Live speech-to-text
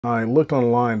I looked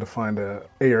online to find a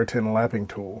AR-10 lapping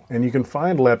tool, and you can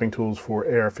find lapping tools for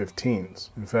AR-15s.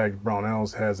 In fact,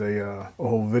 Brownells has a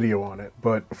whole video on it.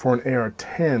 But for an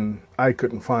AR-10, I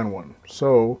couldn't find one.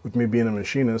 So, with me being a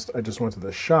machinist, I just went to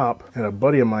the shop, and a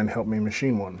buddy of mine helped me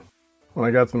machine one. When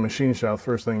I got to the machine shop,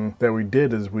 first thing that we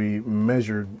did is we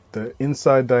measured the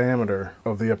inside diameter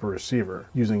of the upper receiver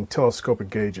using telescopic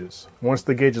gauges. Once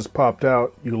the gauges popped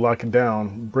out, you lock it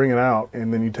down, bring it out,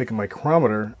 and then you take a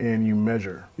micrometer and you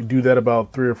measure. You do that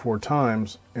about 3 or 4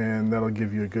 times, and that'll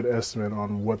give you a good estimate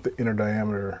on what the inner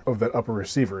diameter of that upper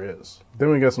receiver is. Then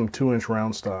we got some 2-inch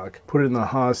round stock, put it in the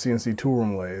Haas CNC tool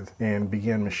room lathe, and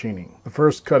began machining. The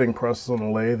first cutting process on the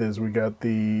lathe is we got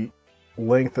the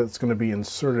length that's going to be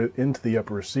inserted into the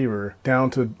upper receiver down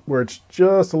to where it's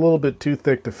just a little bit too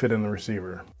thick to fit in the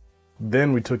receiver.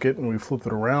 Then we took it and we flipped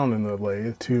it around in the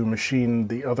lathe to machine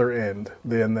the other end,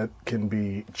 the end that can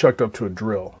be chucked up to a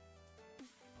drill.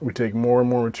 We take more and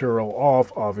more material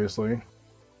off, obviously.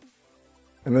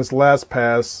 And this last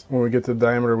pass, when we get to the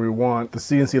diameter we want, the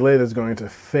CNC lathe is going to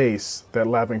face that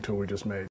lapping tool we just made.